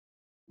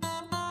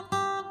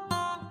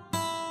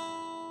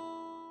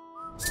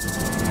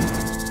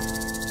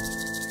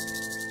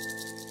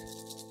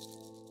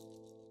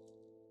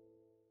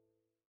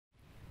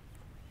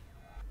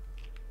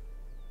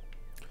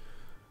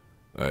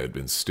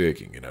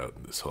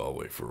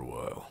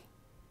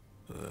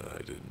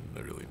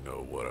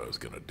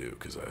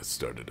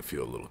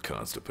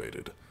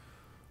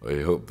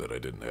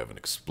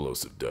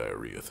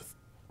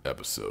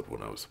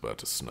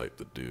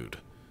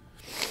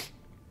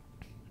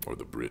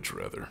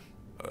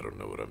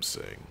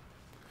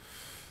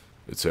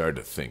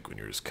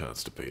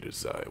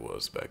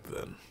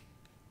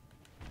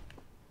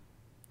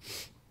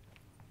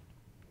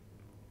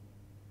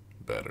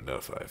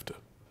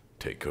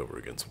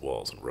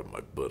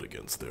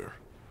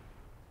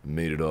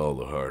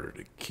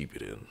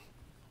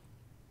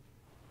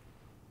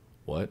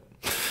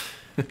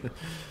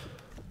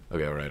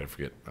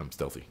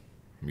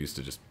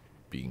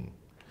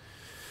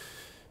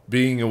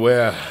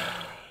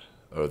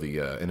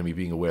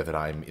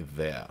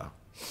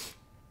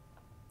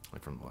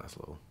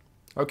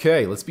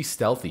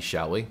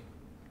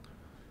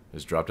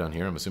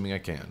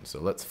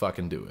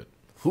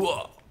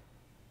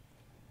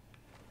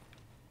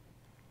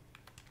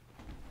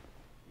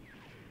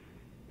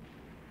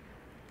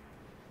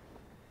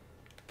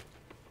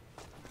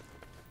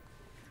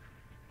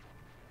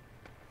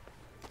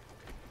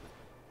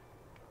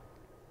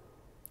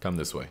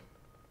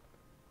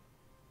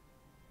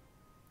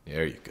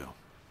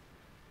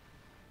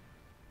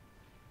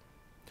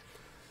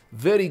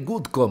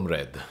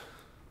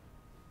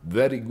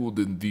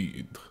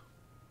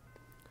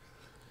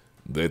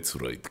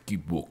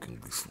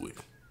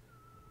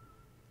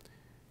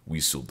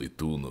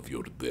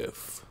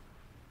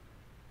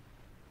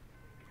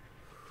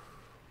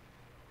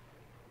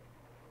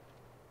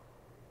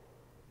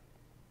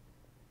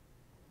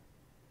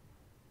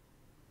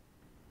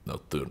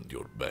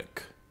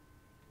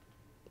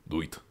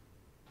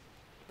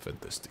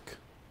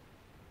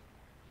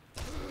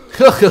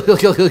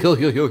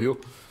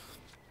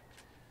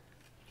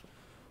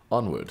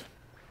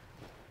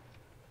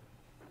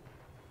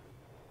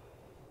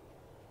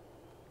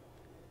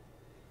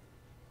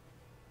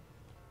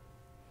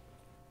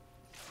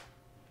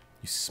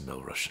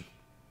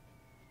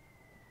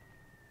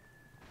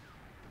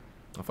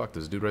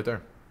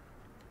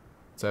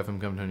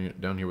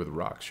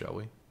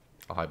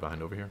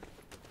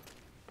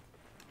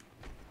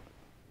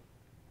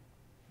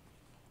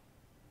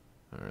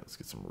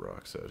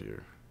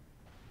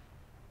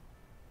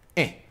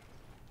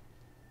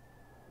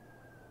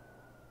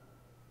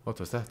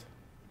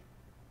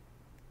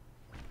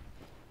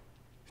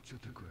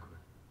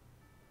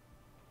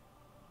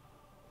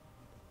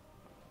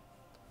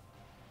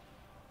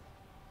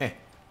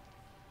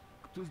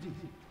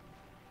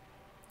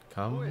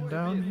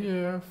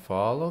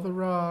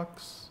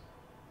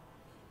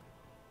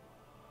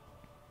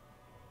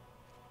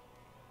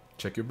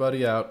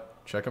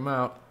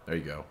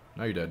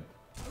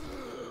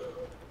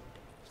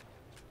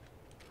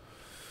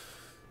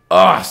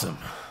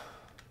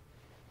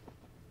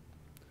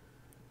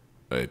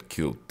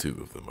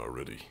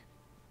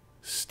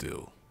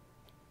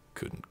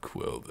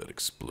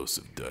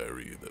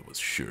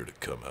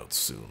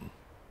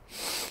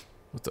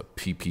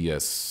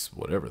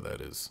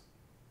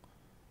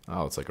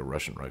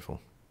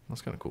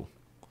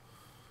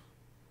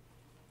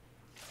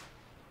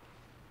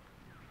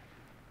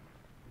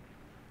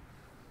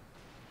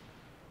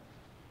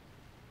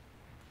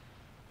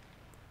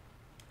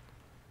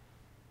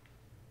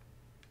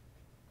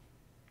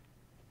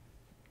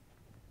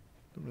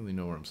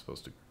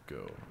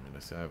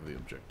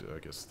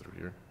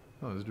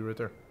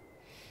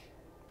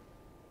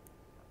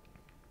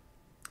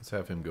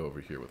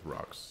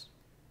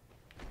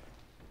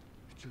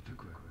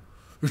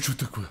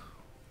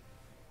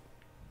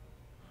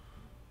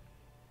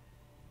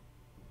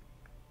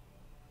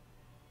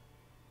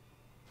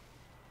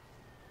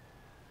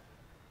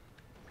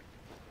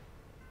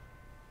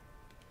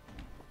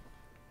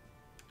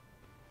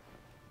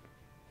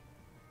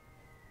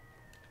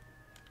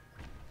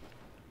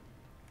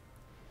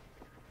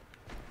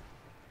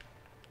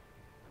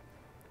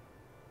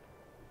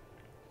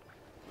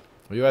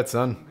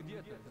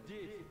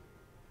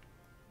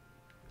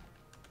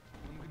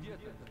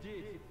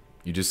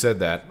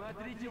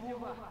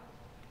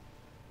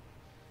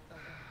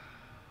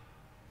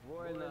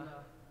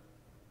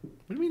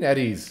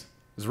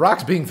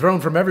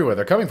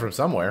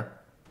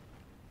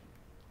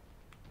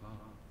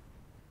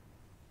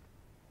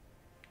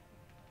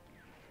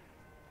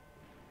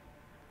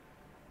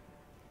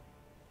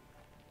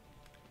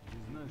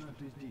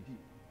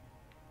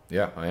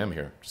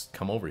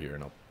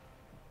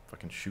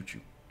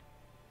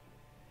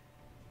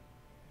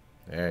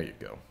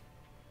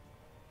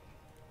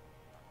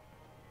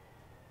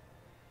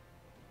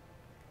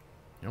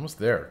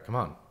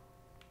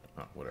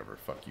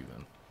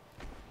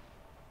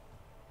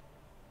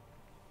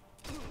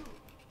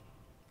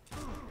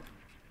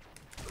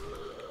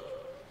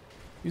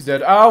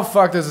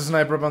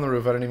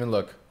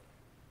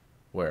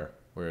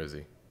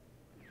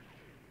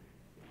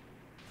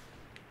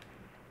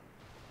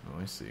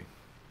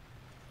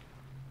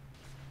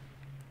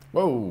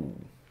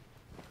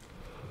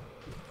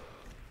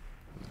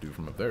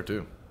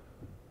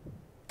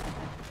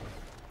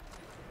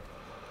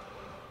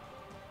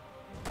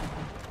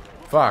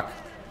Fuck.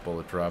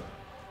 Bullet drop.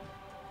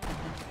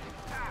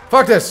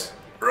 Fuck this!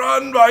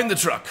 Run behind the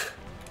truck.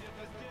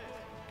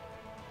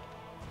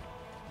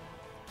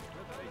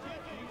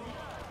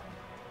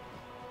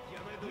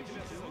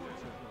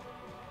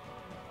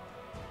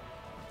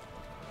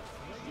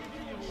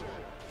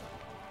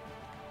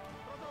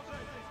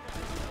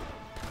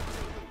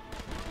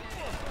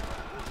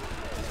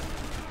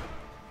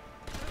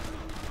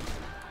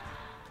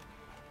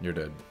 You're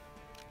dead.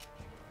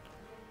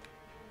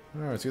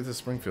 Alright, let's get this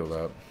Springfield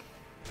out.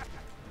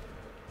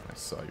 I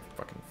saw you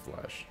fucking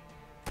flash.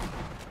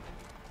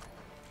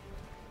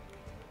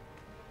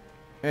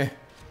 Eh.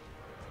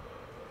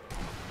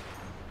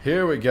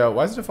 Here we go.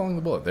 Why is it following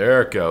the bullet?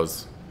 There it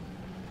goes.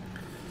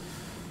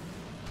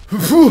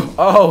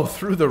 Oh,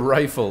 through the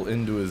rifle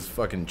into his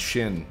fucking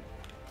chin.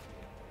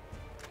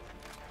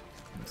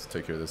 Let's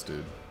take care of this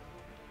dude.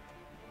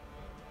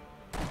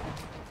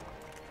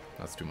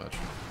 That's too much.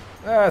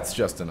 That's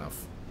just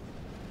enough.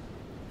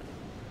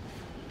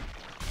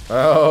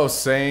 Oh,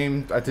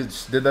 same. I did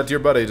that to your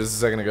buddy just a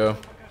second ago.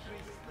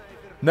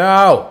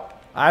 No!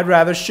 I'd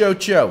rather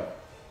shoot you.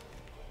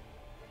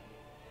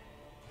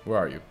 Where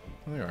are you?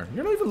 There you are.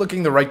 You're not even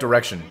looking the right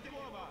direction.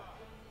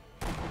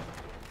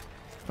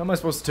 How am I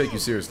supposed to take you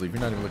seriously if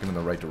you're not even looking in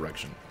the right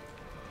direction?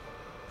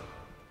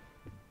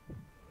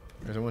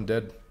 Is everyone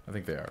dead? I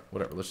think they are.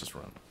 Whatever, let's just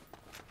run.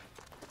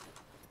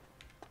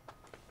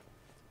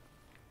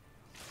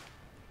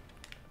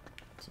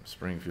 Some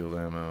Springfield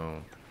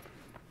ammo.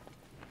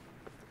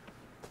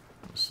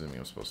 I'm assuming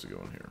I'm supposed to go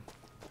in here.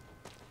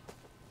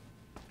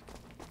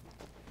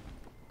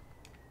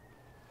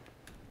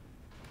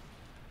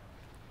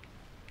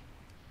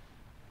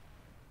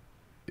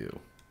 Ew.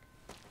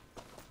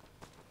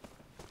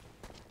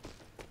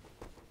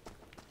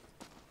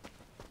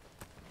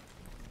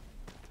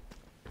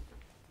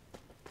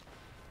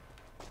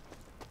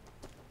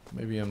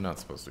 Maybe I'm not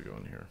supposed to go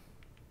in here.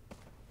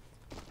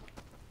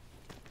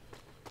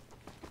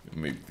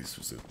 Maybe this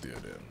was a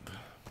dead end.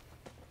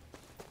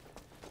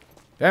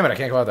 Damn it, I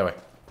can't go out that way.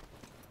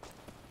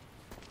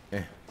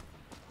 Eh.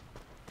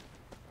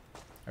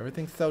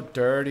 Everything's so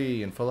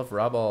dirty and full of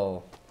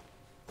rubble.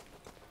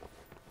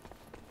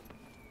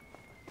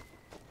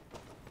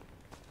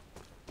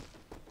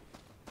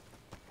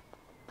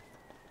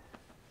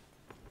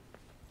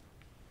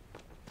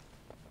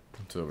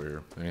 What's over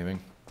here? Anything?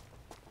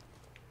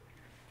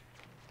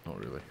 Not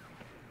really.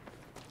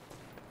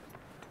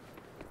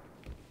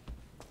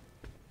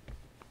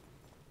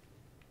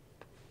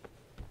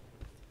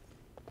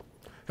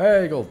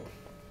 Hey, gold.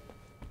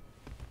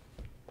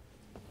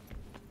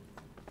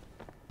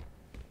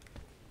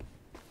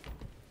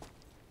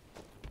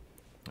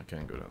 I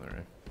can't go down there,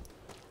 eh?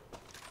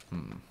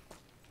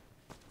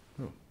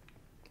 Oh,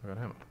 I got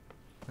ammo.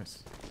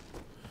 Nice.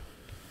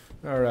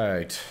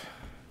 Alright.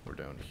 We're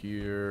down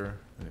here.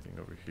 Anything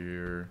over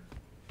here?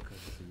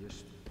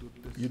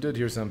 You did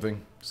hear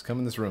something. Just come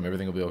in this room.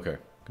 Everything will be okay.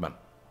 Come on.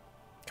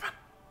 Come on.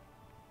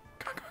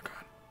 Come on, come on, come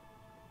on.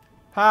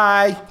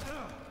 Hi!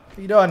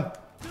 How you doing?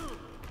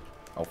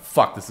 Oh,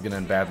 fuck. This is gonna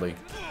end badly.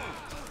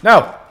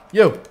 No!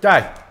 You!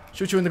 Die!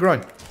 Shoot you in the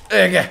groin.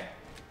 Ugh.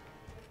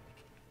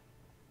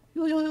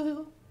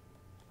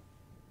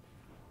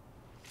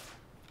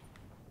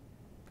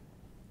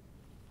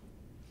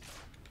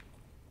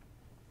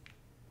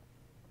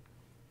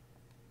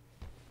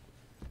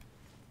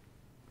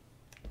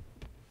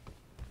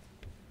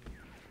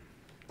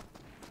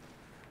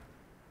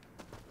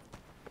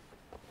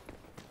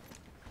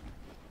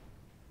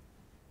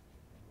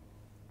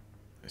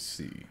 I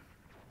see.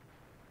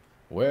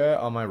 Where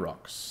are my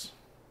rocks?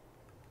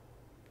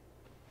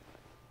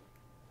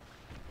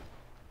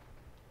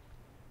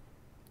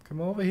 Come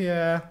over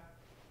here.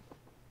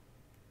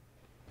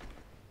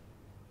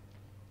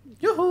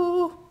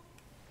 Yoo-hoo!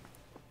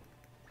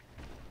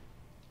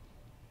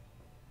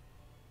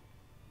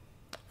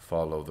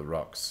 Follow the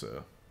rocks,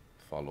 sir.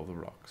 Follow the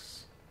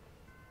rocks.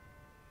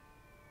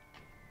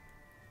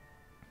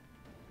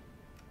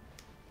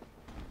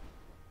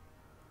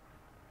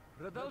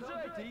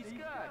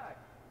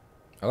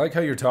 I like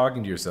how you're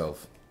talking to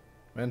yourself.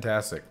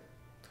 Fantastic.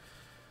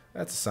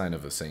 That's a sign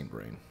of a sane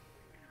brain.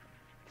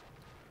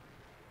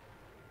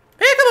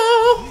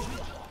 Peekaboo!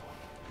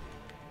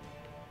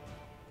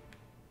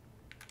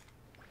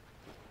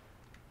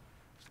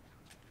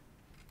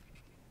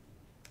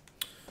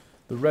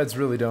 The Reds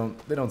really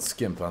don't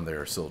skimp on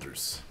their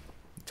soldiers.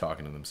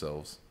 Talking to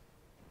themselves.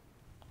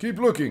 Keep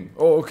looking.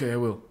 Oh, okay, I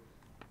will.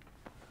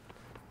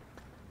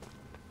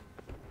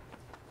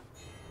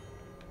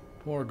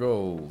 More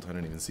gold. I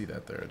didn't even see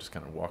that there. I just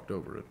kind of walked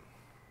over it.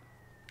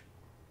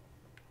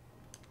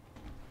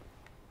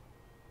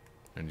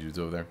 Any dudes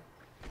over there?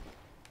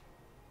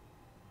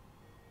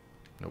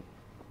 Nope.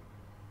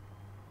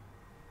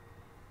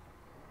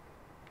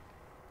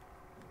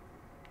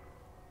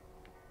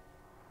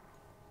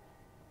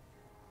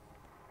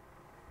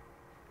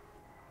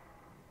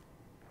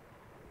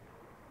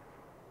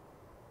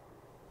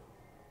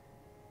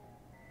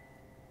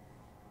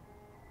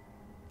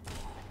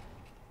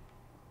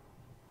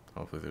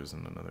 Hopefully there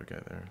isn't another guy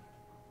there.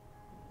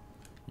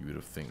 You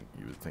would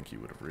think he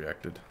would have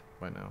reacted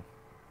by now.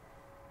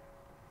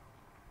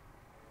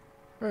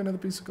 Alright, another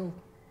piece of gold.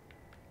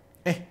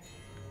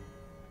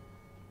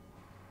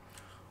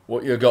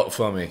 What you got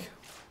for me?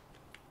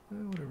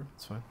 Whatever,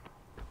 it's fine.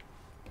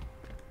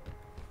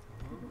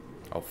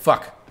 Oh,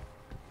 fuck.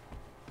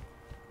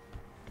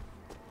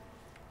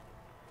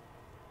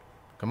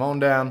 Come on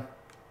down.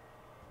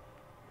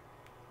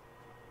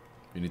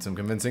 If you need some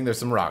convincing, there's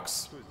some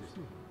rocks.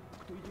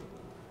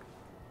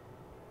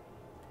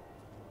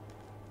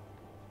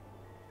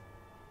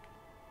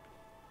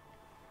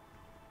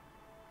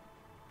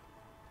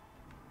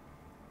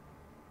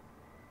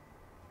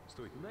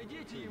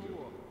 Найдите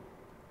его!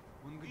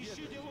 Он где-то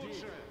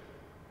здесь.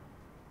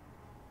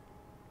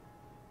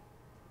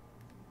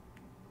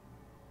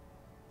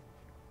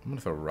 I'm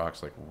gonna throw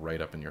rocks like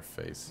right up in your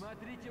face.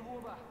 Смотрите в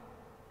оба!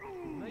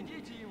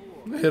 Найдите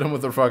его! Hit him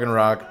with the fucking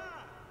rock.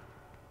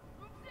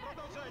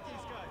 Продолжайте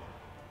искать!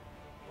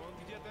 Он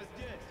где-то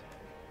здесь!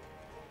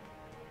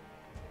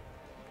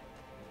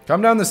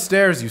 Come down the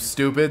stairs, you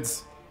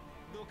stupids.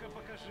 Ну-ка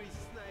покажись,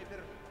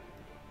 снайпер!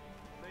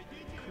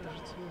 Найдите его!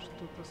 Кажется, я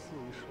что-то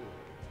слышу.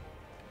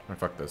 Alright,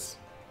 fuck this.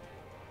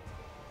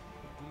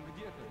 Он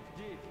где-то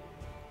здесь!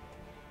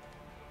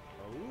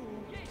 Ау!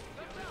 Я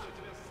держу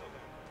тебя, сука!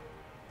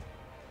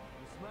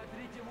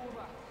 Смотрите в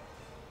оба!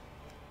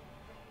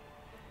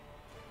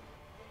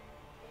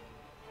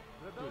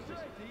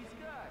 Продолжайте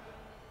искать!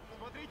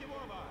 Смотрите в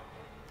оба!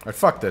 Alright,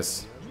 fuck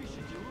this.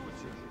 Ищите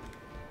лучше!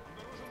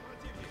 Обнаружен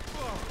противник!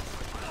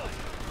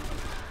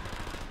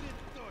 Ты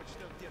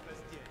точно где-то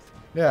здесь!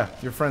 Yeah,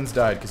 your friends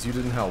died because you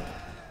didn't help.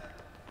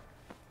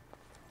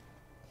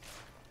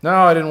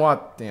 No, I didn't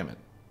want... Damn it.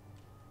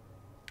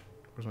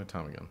 Where's my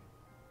Tommy gun?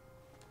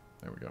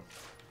 There we go.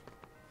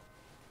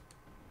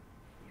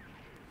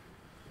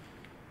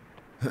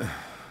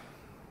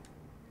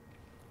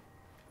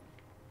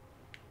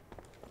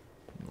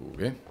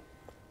 Okay.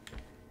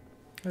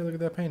 Hey, look at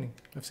that painting.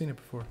 I've seen it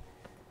before.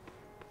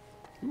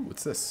 Ooh,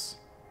 what's this?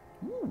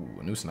 Ooh,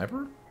 a new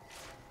sniper?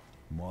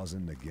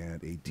 Mosin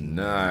Nagant 1831.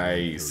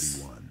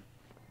 Nice.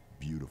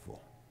 Beautiful.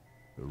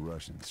 The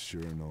Russians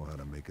sure know how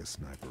to make a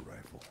sniper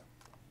rifle.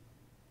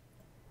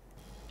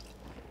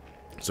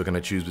 So can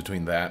I choose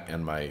between that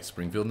and my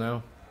Springfield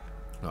now?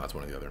 No, it's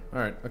one or the other.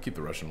 Alright, I'll keep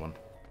the Russian one.